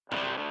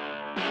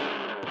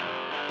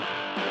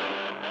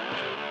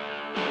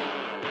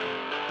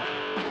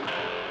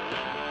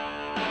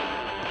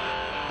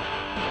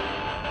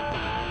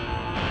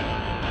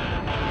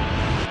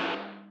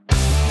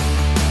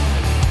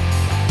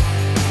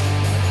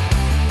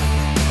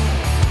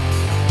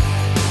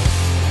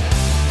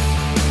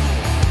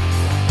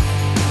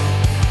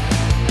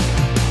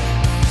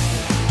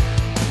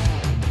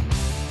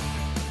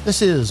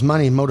This is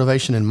Money,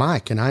 Motivation, and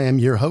Mike, and I am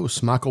your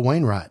host, Michael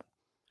Wainwright.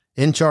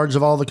 In charge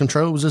of all the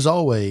controls, as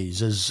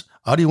always, is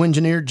audio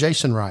engineer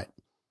Jason Wright.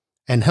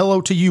 And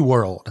hello to you,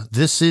 world.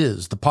 This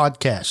is the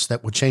podcast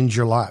that will change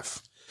your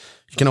life.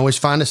 You can always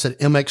find us at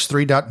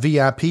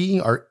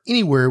mx3.vip or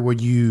anywhere where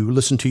you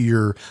listen to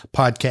your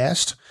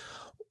podcast.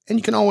 And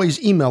you can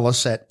always email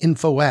us at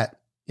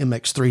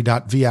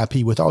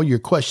info@mx3.vip with all your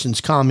questions,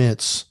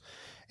 comments,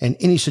 and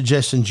any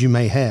suggestions you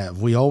may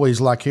have. We always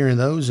like hearing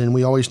those, and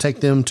we always take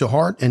them to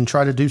heart and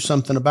try to do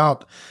something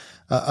about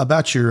your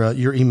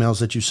emails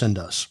that you send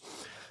us.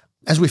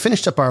 As we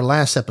finished up our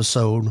last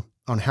episode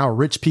on how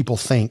rich people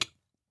think,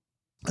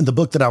 the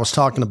book that I was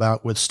talking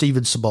about with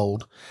Stephen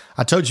Siebold,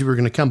 I told you we were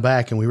going to come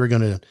back and we were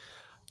going to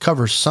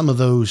cover some of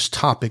those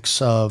topics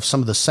of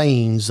some of the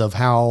sayings of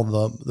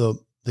how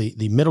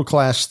the middle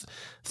class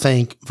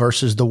think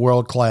versus the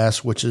world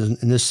class, which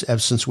is in this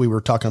essence, we were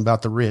talking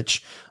about the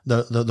rich,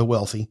 the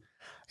wealthy.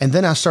 And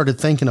then I started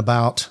thinking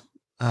about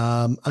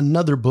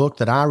another book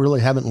that I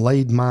really haven't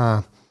laid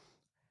my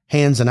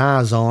hands and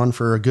eyes on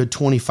for a good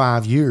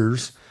 25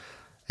 years.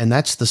 And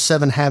that's The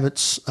 7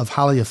 Habits of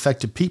Highly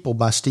Effective People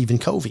by Stephen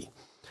Covey.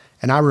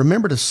 And I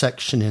remembered a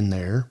section in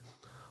there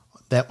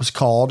that was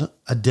called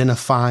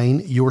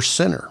Identifying Your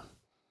Sinner.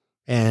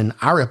 And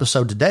our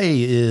episode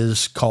today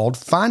is called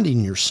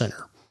Finding Your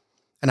Sinner.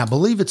 And I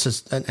believe it's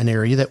an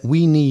area that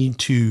we need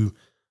to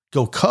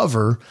go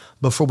cover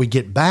before we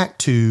get back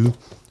to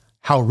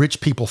how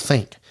rich people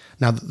think.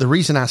 Now, the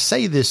reason I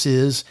say this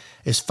is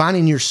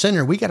finding your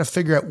center. We got to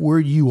figure out where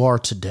you are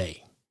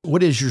today.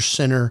 What is your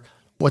center?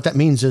 What that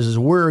means is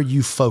where are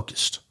you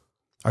focused?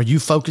 Are you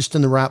focused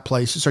in the right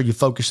places? Are you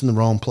focused in the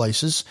wrong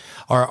places?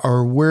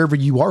 Or wherever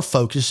you are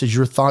focused, is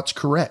your thoughts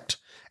correct?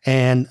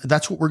 And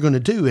that's what we're going to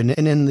do. And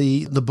in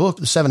the book,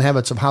 The 7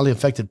 Habits of Highly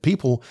Effective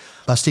People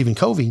by Stephen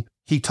Covey,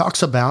 he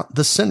talks about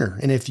the sinner.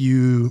 And if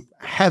you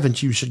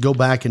haven't, you should go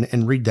back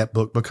and read that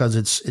book because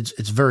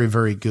it's very,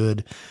 very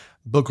good.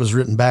 The book was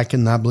written back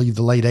in, I believe,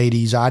 the late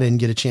 80s. I didn't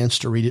get a chance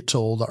to read it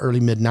till the early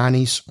mid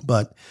 90s,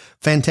 but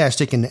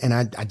fantastic. And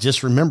I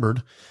just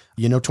remembered,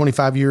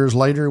 25 years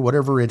later,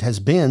 whatever it has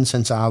been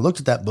since I looked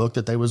at that book,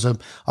 that there was a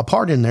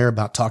part in there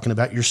about talking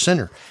about your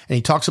sinner. And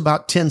he talks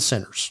about 10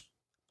 sinners.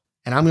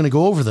 And I'm going to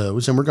go over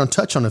those, and we're going to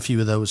touch on a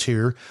few of those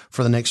here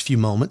for the next few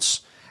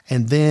moments.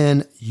 And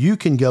then you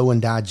can go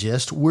and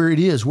digest where it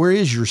is. Where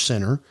is your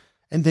center?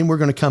 And then we're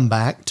going to come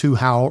back to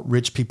how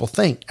rich people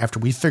think. After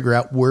we figure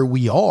out where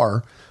we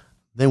are,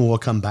 then we'll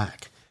come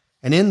back.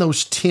 And in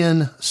those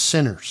 10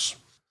 centers,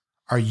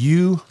 are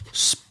you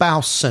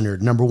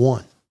spouse-centered, number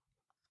 1?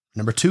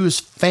 Number 2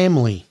 is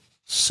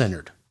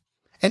family-centered.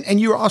 And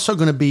you're also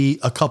going to be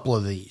a couple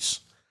of these.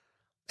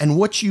 And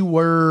what you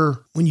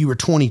were when you were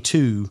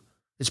 22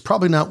 is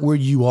probably not where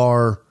you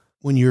are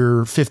when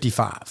you're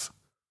 55.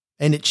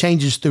 And it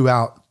changes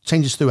throughout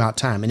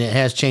time. And it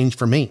has changed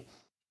for me.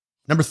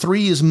 Number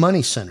 3 is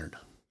money-centered.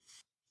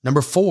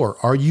 Number 4,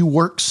 are you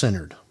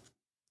work-centered?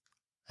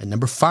 And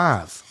number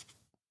 5,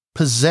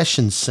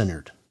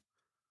 possession-centered.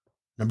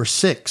 Number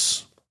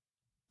 6,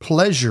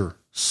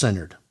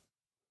 pleasure-centered.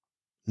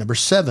 Number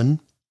 7,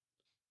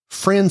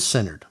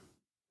 friend-centered.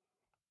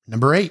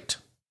 Number 8,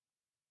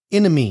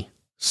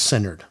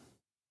 enemy-centered.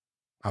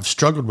 I've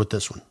struggled with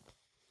this one.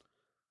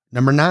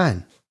 Number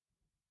 9,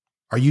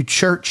 are you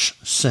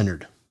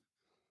church-centered?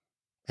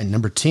 And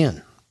number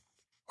 10,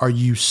 are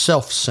you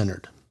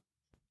self-centered?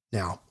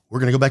 Now, we're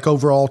going to go back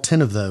over all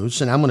 10 of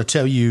those, and I'm going to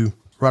tell you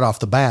right off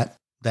the bat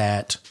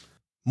that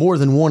more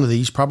than one of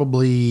these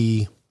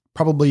probably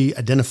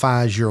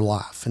identifies your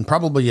life. And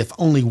probably if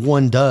only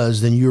one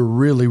does, then you're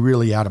really,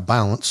 really out of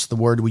balance. The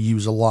word we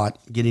use a lot,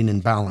 getting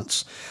in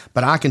balance.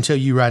 But I can tell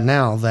you right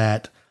now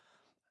that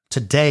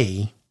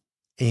today,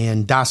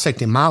 in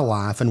dissecting my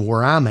life and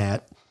where I'm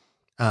at,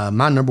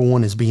 my number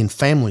 1 is being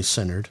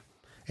family-centered.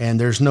 And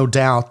there's no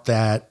doubt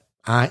that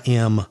I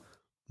am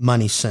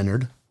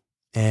money-centered,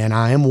 and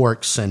I am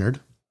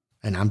work-centered,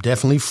 and I'm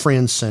definitely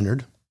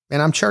friend-centered,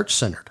 and I'm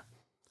church-centered.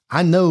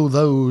 I know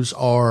those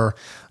are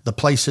the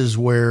places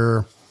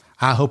where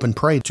I hope and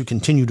pray to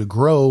continue to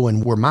grow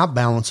and where my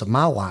balance of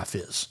my life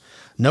is.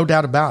 No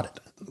doubt about it.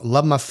 I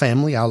love my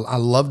family. I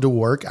love to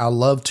work. I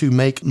love to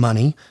make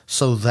money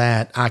so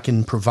that I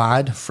can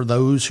provide for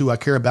those who I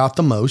care about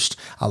the most.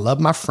 I love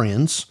my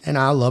friends, and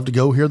I love to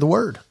go hear the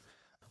word.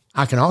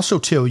 I can also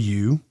tell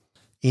you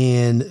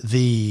in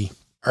the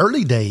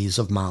early days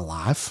of my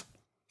life,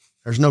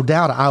 there's no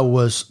doubt I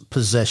was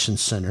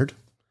possession-centered,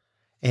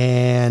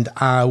 and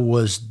I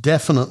was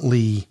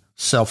definitely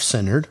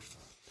self-centered.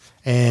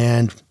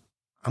 And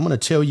I'm going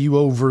to tell you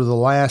over the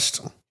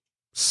last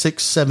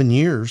 6-7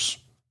 years,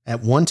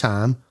 at one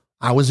time,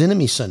 I was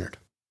enemy-centered.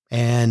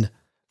 And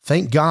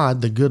thank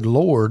God the good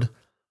Lord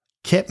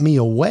kept me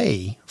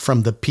away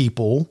from the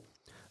people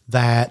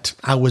that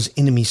I was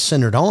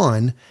enemy-centered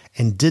on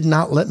and did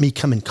not let me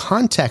come in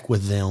contact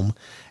with them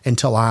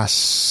until I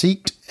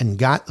sought and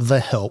got the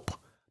help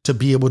to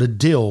be able to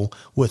deal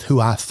with who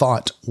I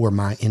thought were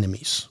my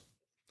enemies.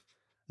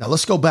 Now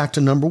let's go back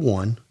to number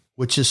 1,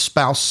 which is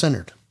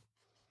spouse-centered.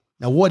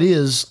 Now what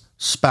is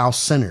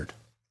spouse-centered.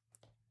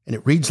 And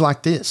it reads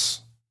like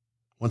this.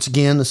 Once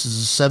again, this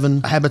is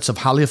 7 Habits of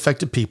Highly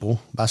Effective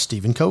People by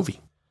Stephen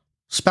Covey.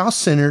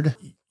 Spouse-centered,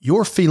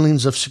 your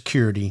feelings of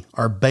security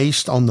are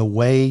based on the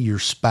way your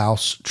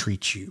spouse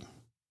treats you.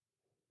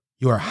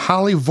 You are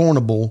highly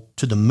vulnerable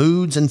to the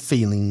moods and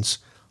feelings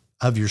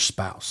of your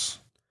spouse.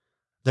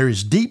 There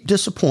is deep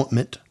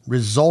disappointment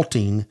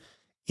resulting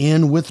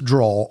in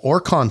withdrawal or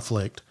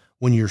conflict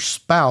when your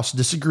spouse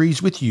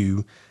disagrees with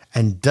you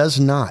and does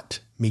not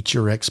meet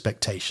your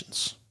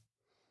expectations.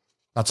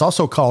 That's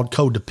also called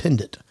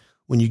codependent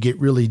when you get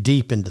really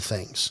deep into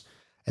things.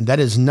 And that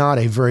is not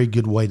a very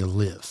good way to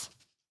live.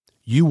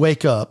 You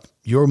wake up,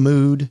 your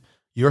mood,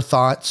 your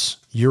thoughts,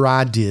 your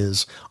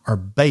ideas are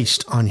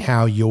based on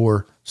how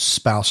your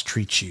spouse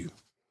treats you.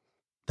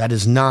 That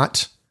is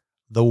not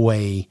the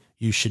way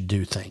you should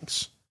do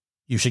things.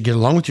 You should get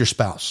along with your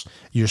spouse,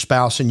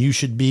 and you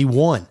should be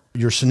one,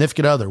 your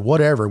significant other,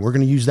 whatever. We're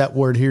going to use that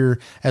word here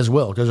as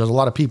well, because there's a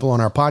lot of people on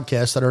our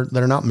podcast that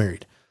are not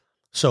married.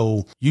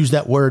 So use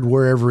that word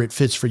wherever it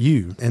fits for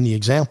you and the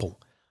example.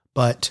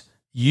 But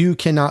you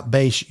cannot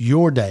base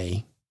your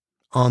day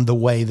on the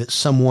way that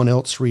someone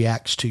else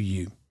reacts to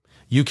you.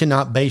 You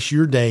cannot base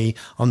your day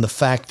on the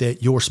fact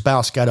that your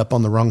spouse got up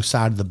on the wrong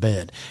side of the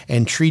bed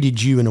and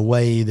treated you in a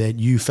way that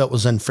you felt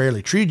was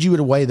unfairly, treated you in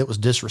a way that was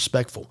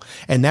disrespectful.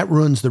 And that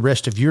ruins the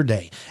rest of your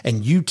day.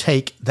 And you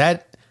take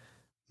that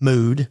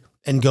mood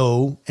and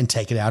go and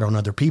take it out on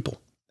other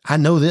people. I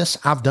know this.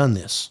 I've done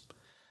this.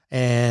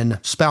 And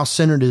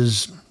spouse-centered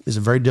is a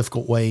very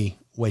difficult way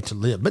to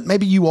live. But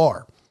maybe you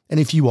are. And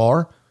if you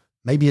are,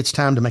 maybe it's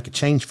time to make a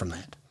change from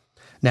that.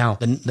 Now,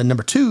 the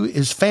number 2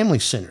 is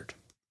family-centered.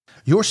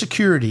 Your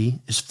security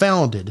is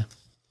founded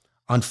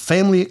on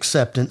family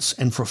acceptance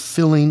and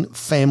fulfilling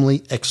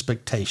family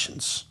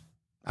expectations.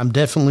 I'm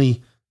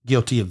definitely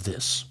guilty of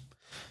this.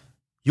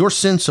 Your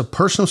sense of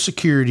personal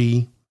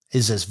security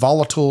is as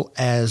volatile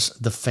as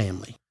the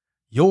family.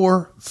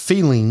 Your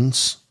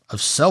feelings of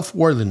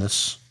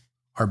self-worthiness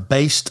are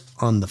based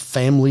on the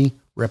family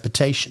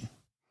reputation.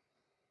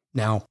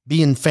 Now,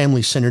 being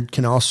family-centered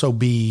can also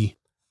be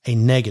a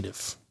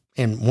negative.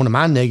 And one of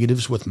my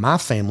negatives with my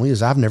family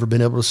is I've never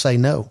been able to say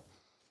no.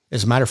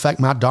 As a matter of fact,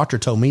 my doctor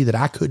told me that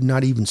I could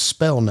not even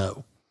spell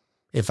no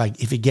if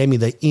he gave me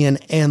the N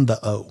and the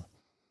O.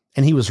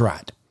 And he was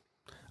right.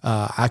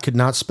 I could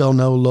not spell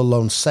no, let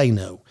alone say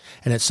no.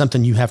 And it's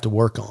something you have to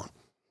work on.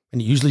 And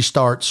it usually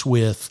starts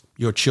with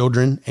your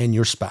children and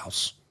your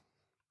spouse.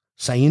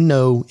 Saying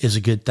no is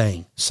a good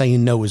thing.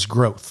 Saying no is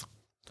growth.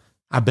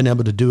 I've been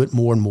able to do it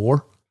more and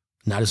more.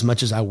 Not as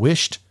much as I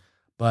wished,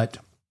 but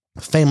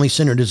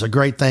family-centered is a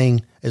great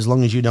thing as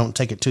long as you don't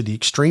take it to the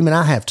extreme, and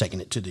I have taken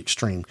it to the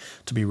extreme,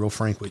 to be real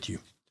frank with you.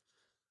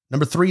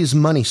 Number 3 is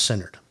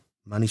money-centered.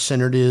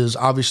 Money-centered is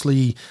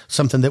obviously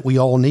something that we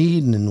all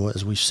need, and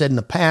as we've said in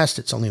the past,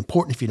 it's only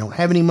important if you don't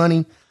have any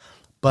money,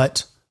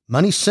 but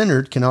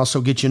money-centered can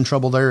also get you in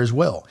trouble there as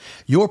well.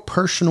 Your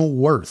personal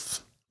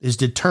worth is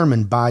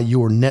determined by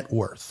your net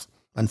worth.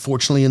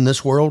 Unfortunately, in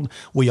this world,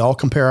 we all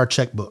compare our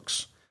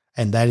checkbooks,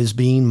 and that is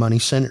being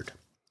money-centered.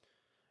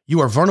 You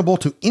are vulnerable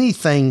to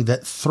anything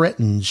that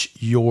threatens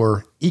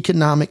your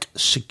economic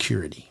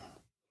security.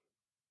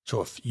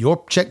 So if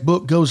your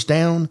checkbook goes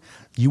down,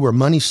 you are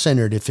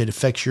money-centered if it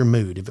affects your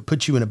mood, if it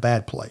puts you in a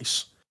bad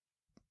place.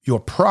 Your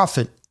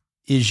profit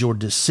is your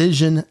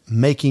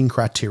decision-making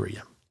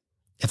criteria.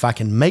 If I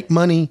can make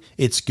money,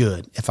 it's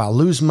good. If I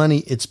lose money,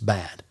 it's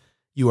bad.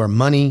 You are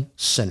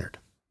money-centered.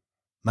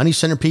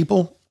 Money-centered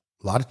people,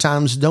 a lot of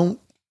times,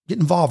 don't get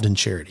involved in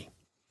charity.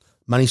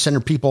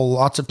 Money-centered people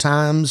lots of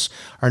times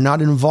are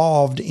not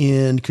involved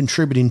in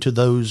contributing to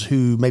those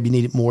who maybe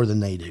need it more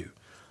than they do.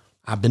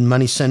 I've been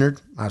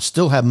money-centered. I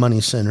still have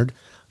money-centered.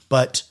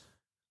 But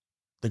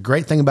the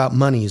great thing about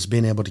money is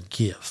being able to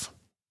give.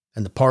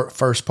 And the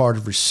first part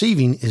of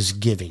receiving is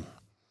giving.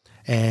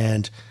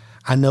 And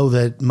I know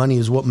that money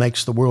is what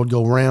makes the world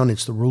go round.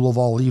 It's the rule of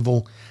all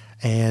evil.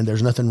 And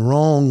there's nothing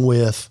wrong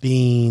with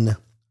being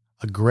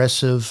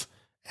aggressive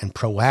and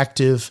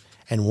proactive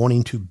and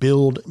wanting to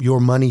build your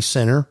money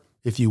center,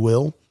 if you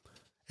will,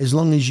 as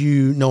long as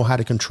you know how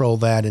to control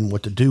that and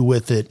what to do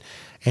with it.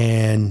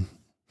 And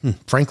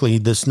frankly,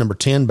 this number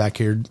 10 back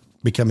here,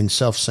 becoming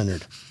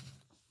self-centered.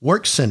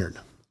 Work-centered.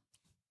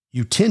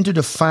 You tend to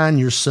define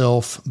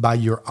yourself by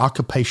your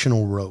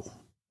occupational role.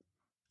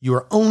 You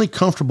are only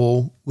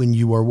comfortable when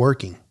you are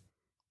working.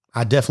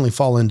 I definitely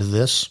fall into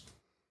this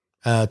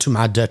to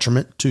my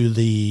detriment, to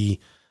the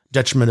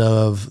detriment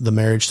of the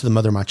marriage to the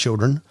mother of my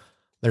children.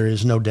 There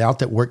is no doubt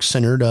that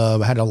work-centered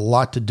had a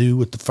lot to do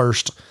with the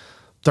first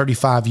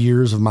 35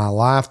 years of my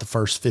life, the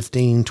first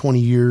 15, 20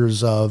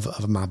 years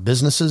of my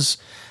businesses,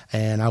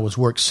 and I was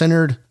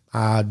work-centered.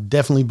 I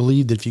definitely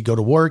believe that if you go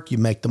to work, you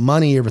make the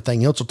money,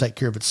 everything else will take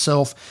care of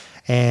itself,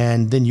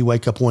 and then you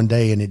wake up one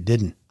day and it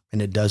didn't, and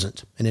it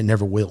doesn't, and it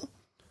never will.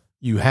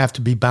 You have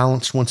to be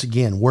balanced once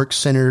again.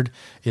 Work-centered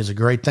is a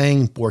great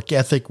thing. Work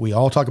ethic, we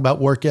all talk about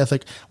work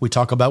ethic. We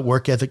talk about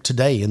work ethic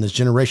today in this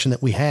generation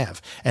that we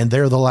have, and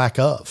they're the lack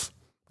of.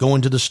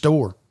 Going to the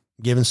store,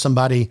 giving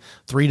somebody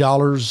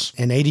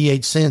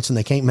 $3.88 and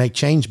they can't make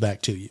change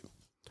back to you.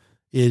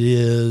 It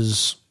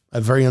is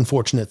a very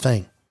unfortunate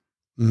thing.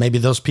 Maybe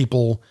those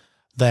people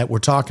that we're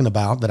talking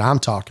about, that I'm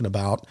talking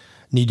about,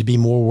 need to be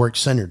more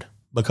work-centered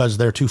because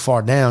they're too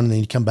far down and they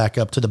need to come back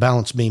up to the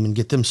balance beam and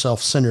get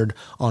themselves centered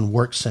on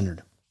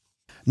work-centered.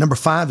 Number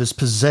 5 is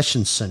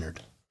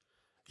possession-centered.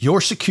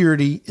 Your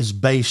security is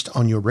based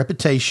on your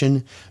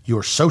reputation,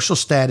 your social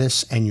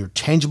status, and your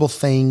tangible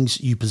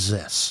things you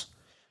possess.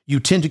 You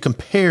tend to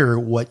compare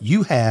what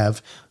you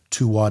have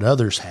to what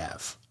others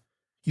have.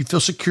 You feel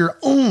secure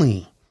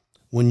only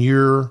when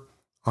you're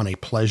on a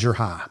pleasure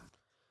high.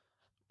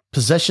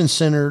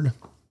 Possession-centered,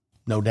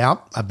 no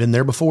doubt. I've been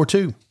there before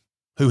too.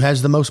 Who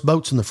has the most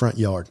boats in the front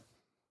yard?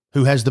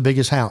 Who has the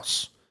biggest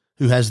house?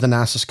 Who has the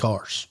nicest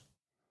cars?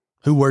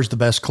 Who wears the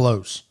best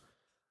clothes?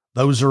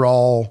 Those are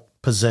all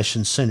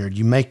possession-centered.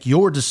 You make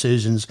your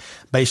decisions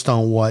based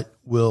on what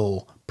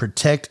will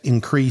protect,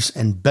 increase,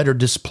 and better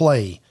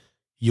display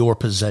your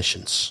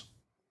possessions.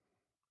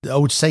 The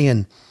old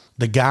saying,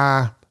 the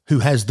guy who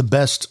has the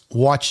best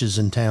watches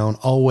in town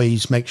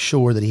always makes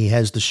sure that he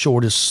has the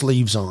shortest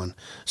sleeves on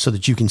so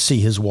that you can see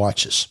his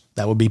watches.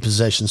 That would be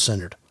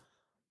possession-centered.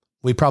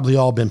 We've probably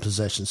all been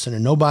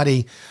possession-centered.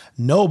 Nobody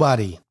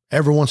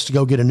ever wants to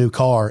go get a new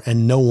car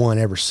and no one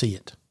ever see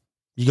it.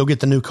 You go get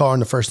the new car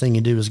and the first thing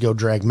you do is go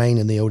drag Maine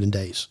in the olden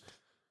days.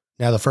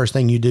 Now the first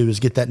thing you do is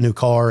get that new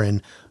car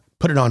and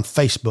put it on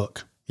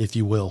Facebook, if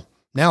you will.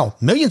 Now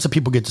millions of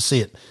people get to see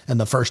it in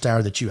the first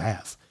hour that you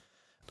have.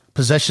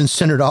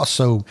 Possession-centered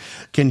also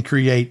can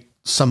create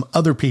some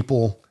other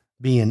people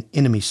being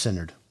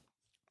enemy-centered.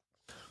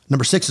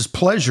 Number 6 is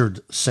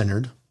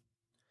pleasure-centered,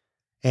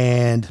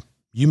 and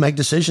you make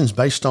decisions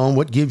based on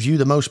what gives you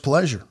the most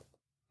pleasure.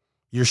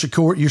 Your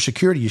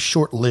security is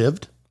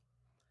short-lived,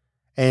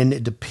 and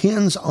it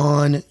depends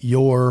on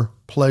your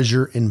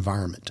pleasure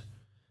environment.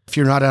 If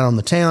you're not out on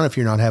the town, if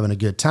you're not having a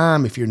good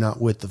time, if you're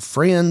not with the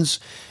friends,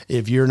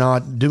 if you're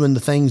not doing the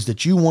things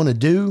that you want to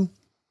do,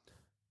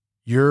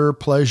 your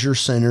pleasure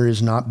center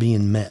is not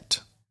being met.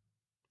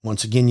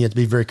 Once again, you have to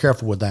be very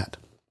careful with that.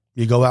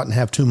 You go out and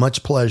have too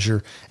much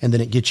pleasure, and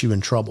then it gets you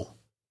in trouble.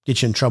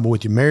 Get you in trouble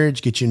with your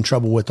marriage, get you in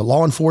trouble with the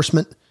law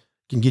enforcement,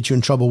 can get you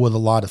in trouble with a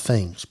lot of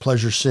things.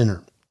 Pleasure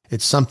center.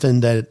 It's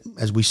something that,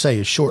 as we say,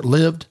 is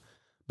short-lived,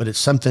 but it's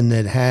something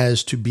that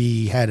has to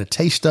be had a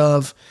taste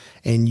of,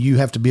 and you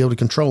have to be able to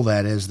control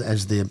that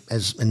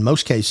as in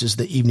most cases,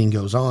 the evening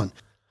goes on.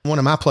 One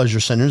of my pleasure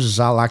centers is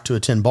I like to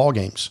attend ball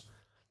games.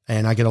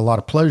 And I get a lot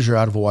of pleasure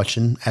out of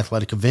watching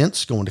athletic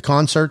events, going to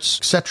concerts,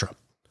 etc.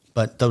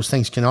 But those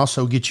things can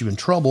also get you in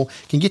trouble,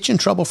 can get you in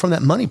trouble from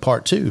that money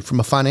part too, from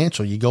a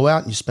financial. You go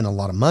out and you spend a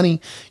lot of money.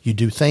 You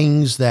do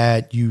things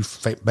that you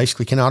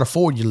basically cannot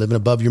afford. You're living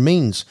above your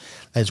means,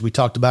 as we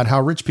talked about how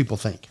rich people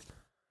think.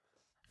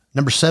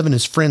 Number 7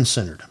 is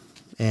friend-centered.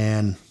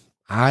 And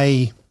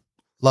I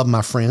love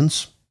my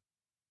friends,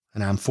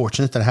 and I'm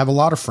fortunate that I have a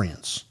lot of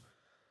friends.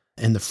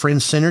 And the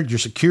friend-centered, your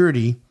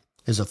security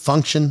is a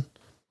function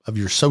of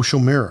your social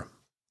mirror.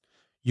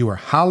 You are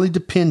highly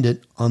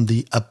dependent on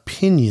the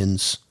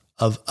opinions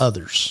of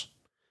others.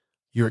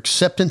 Your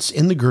acceptance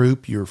in the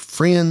group, your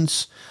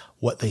friends,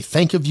 what they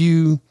think of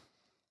you,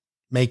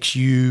 makes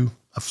you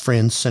a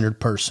friend-centered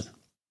person.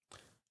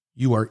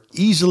 You are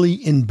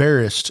easily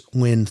embarrassed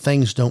when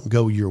things don't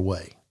go your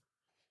way.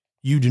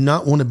 You do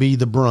not want to be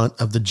the brunt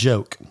of the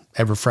joke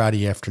every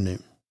Friday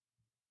afternoon.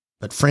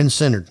 But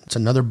friend-centered, it's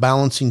another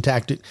balancing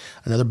tactic,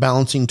 another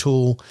balancing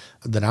tool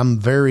that I'm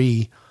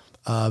very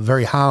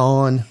high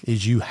on,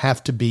 is you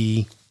have to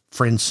be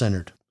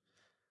friend-centered.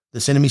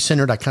 This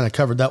enemy-centered, I kind of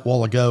covered that a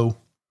while ago.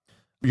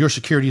 Your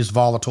security is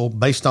volatile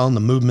based on the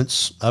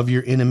movements of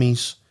your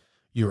enemies.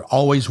 You're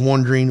always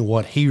wondering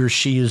what he or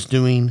she is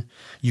doing.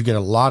 You get a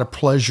lot of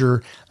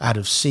pleasure out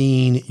of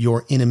seeing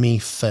your enemy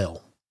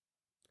fail.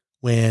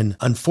 When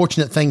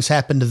unfortunate things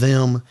happen to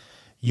them,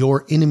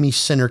 your enemy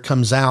center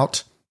comes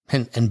out,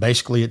 and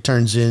basically it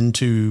turns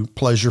into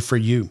pleasure for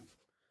you.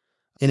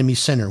 Enemy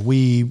center,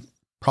 we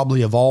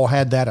probably have all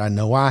had that. I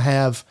know I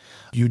have.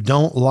 You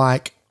don't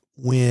like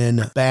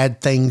when bad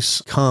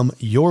things come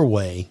your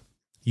way.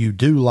 You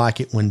do like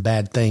it when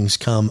bad things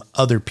come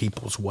other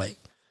people's way.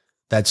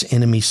 That's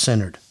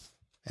enemy-centered.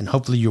 And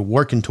hopefully you're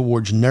working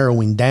towards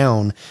narrowing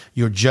down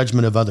your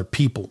judgment of other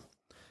people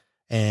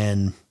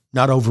and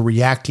not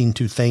overreacting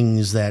to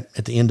things that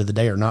at the end of the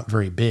day are not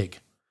very big.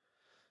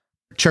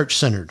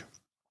 Church-centered.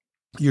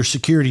 Your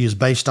security is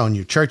based on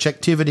your church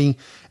activity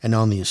and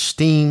on the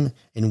esteem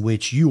in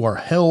which you are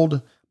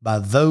held by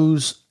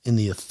those in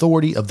the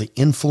authority of the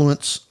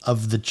influence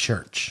of the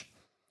church.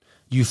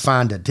 You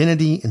find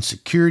identity and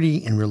security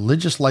in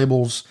religious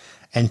labels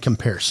and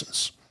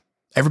comparisons.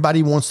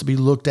 Everybody wants to be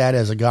looked at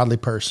as a godly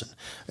person.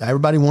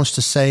 Everybody wants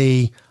to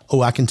say,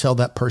 oh, I can tell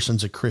that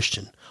person's a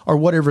Christian, or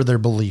whatever their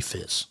belief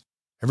is.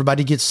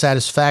 Everybody gets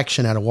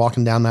satisfaction out of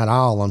walking down that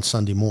aisle on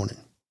Sunday morning.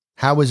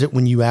 How is it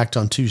when you act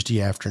on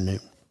Tuesday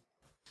afternoon?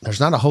 There's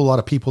not a whole lot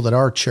of people that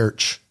are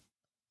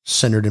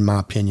church-centered, in my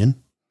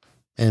opinion.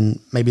 And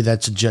maybe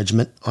that's a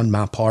judgment on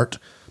my part,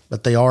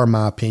 but they are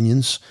my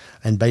opinions.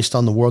 And based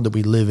on the world that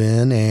we live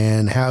in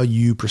and how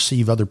you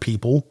perceive other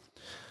people,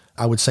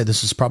 I would say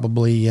this is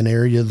probably an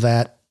area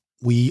that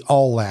we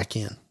all lack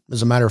in.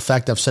 As a matter of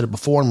fact, I've said it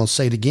before, and I'm going to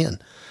say it again.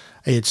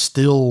 It's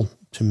still,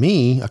 to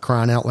me, a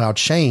crying out loud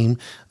shame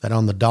that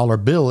on the dollar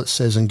bill it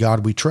says, "In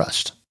God we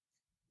trust,"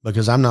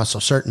 because I'm not so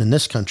certain in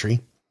this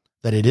country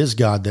that it is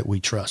God that we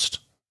trust.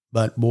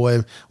 But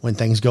boy, when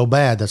things go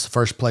bad, that's the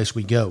first place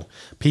we go.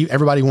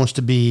 Everybody wants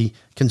to be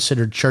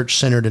considered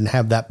church-centered and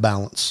have that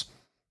balance.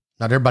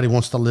 Not everybody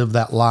wants to live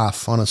that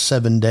life on a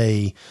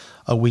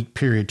 7-day-a-week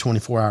period,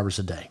 24 hours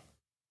a day.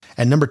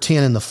 And number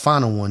 10, and the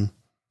final one,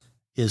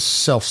 is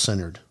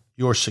self-centered.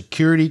 Your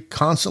security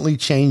constantly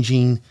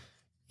changing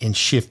and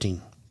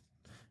shifting.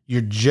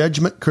 Your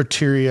judgment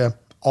criteria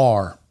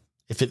are,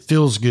 if it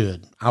feels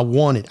good, I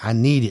want it, I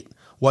need it,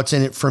 what's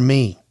in it for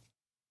me?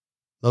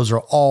 Those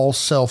are all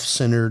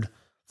self-centered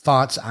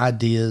thoughts,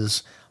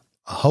 ideas.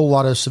 A whole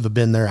lot of us have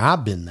been there.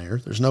 I've been there.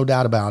 There's no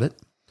doubt about it.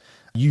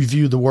 You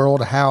view the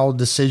world, how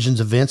decisions,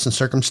 events, and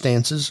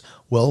circumstances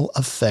will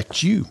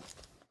affect you.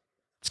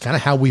 It's kind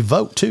of how we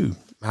vote too.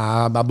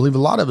 I believe a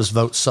lot of us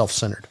vote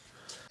self-centered.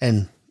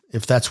 And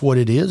if that's what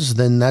it is,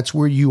 then that's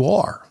where you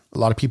are. A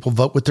lot of people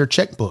vote with their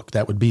checkbook.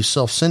 That would be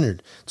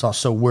self-centered. It's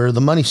also where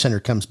the money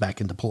center comes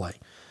back into play.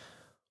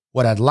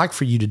 What I'd like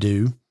for you to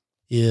do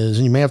is,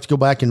 and you may have to go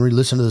back and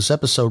re-listen to this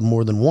episode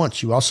more than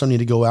once, you also need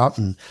to go out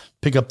and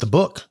pick up the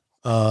book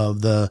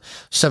of the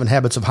 7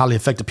 Habits of Highly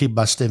Effective People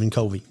by Stephen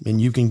Covey. And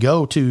you can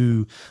go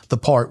to the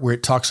part where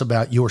it talks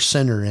about your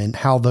center and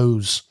how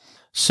those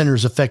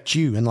centers affect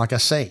you. And like I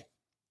say,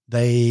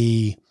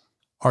 they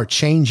are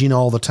changing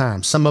all the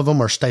time. Some of them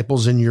are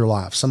staples in your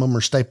life. Some of them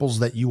are staples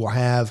that you will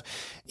have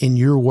in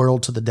your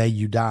world to the day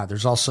you die.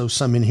 There's also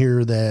some in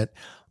here that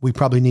we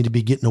probably need to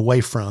be getting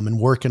away from and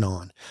working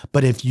on.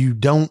 But if you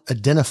don't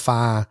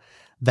identify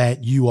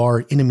that you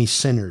are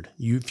enemy-centered,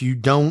 if you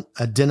don't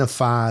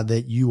identify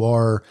that you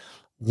are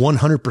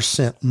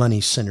 100%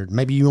 money-centered,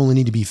 maybe you only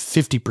need to be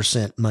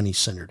 50%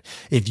 money-centered.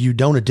 If you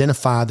don't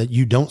identify that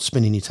you don't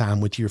spend any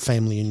time with your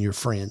family and your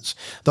friends,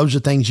 those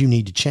are things you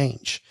need to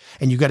change.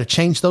 And you've got to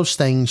change those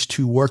things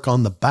to work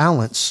on the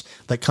balance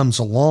that comes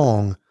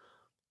along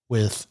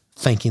with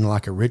thinking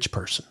like a rich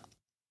person.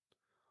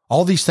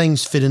 All these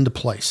things fit into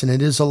place, and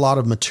it is a lot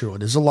of material.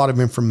 It is a lot of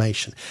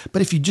information.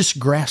 But if you just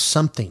grasp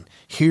something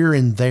here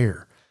and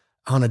there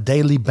on a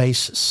daily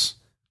basis,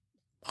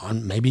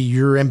 maybe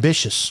you're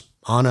ambitious,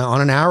 on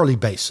an hourly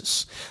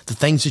basis, the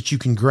things that you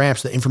can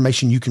grasp, the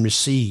information you can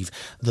receive,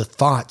 the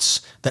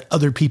thoughts that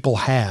other people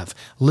have,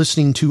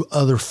 listening to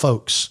other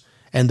folks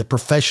and the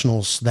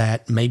professionals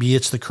that maybe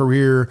it's the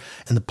career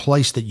and the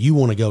place that you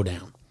want to go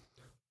down.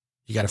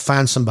 You got to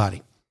find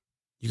somebody.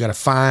 You got to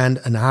find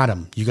an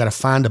item. You got to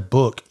find a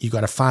book. You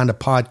got to find a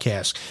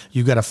podcast.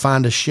 You got to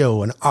find a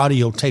show, an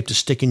audio tape to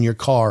stick in your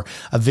car,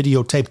 a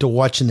videotape to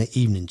watch in the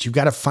evenings. You've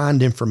got to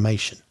find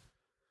information.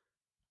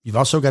 You've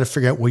also got to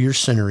figure out where your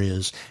center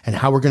is and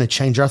how we're going to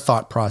change our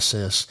thought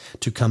process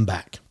to come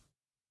back.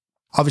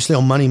 Obviously,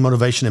 on Money,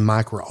 Motivation, and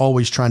Mike, we're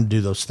always trying to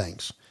do those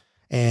things.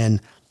 And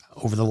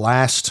over the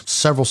last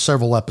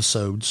several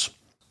episodes,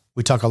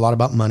 we talk a lot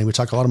about money. We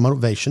talk a lot of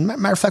motivation.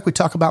 Matter of fact, we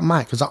talk about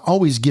Mike, because I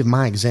always give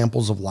my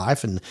examples of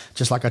life. And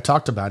just like I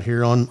talked about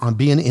here on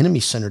being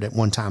enemy-centered at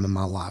one time in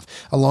my life,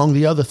 along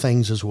the other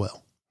things as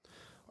well.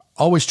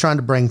 Always trying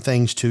to bring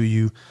things to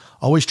you,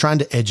 always trying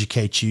to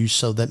educate you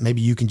so that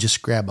maybe you can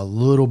just grab a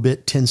little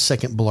bit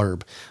 10-second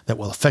blurb that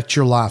will affect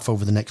your life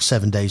over the next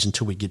 7 days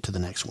until we get to the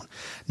next one.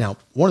 Now,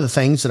 one of the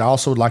things that I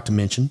also would like to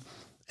mention,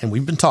 and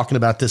we've been talking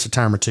about this a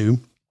time or two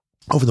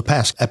over the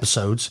past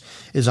episodes,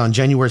 is on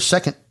January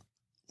 2nd,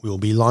 we will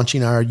be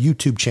launching our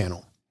YouTube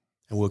channel,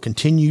 and we'll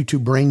continue to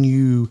bring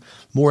you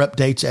more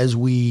updates as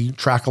we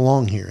track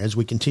along here, as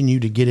we continue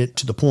to get it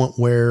to the point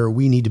where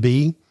we need to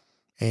be.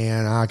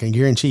 And I can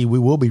guarantee we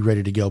will be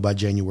ready to go by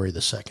January the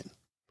 2nd.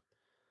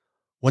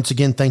 Once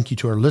again, thank you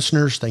to our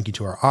listeners. Thank you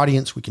to our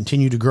audience. We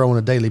continue to grow on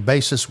a daily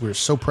basis. We're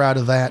so proud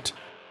of that.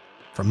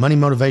 From Money,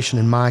 Motivation,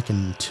 and Mike,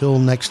 until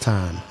next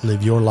time,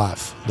 live your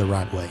life the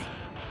right way.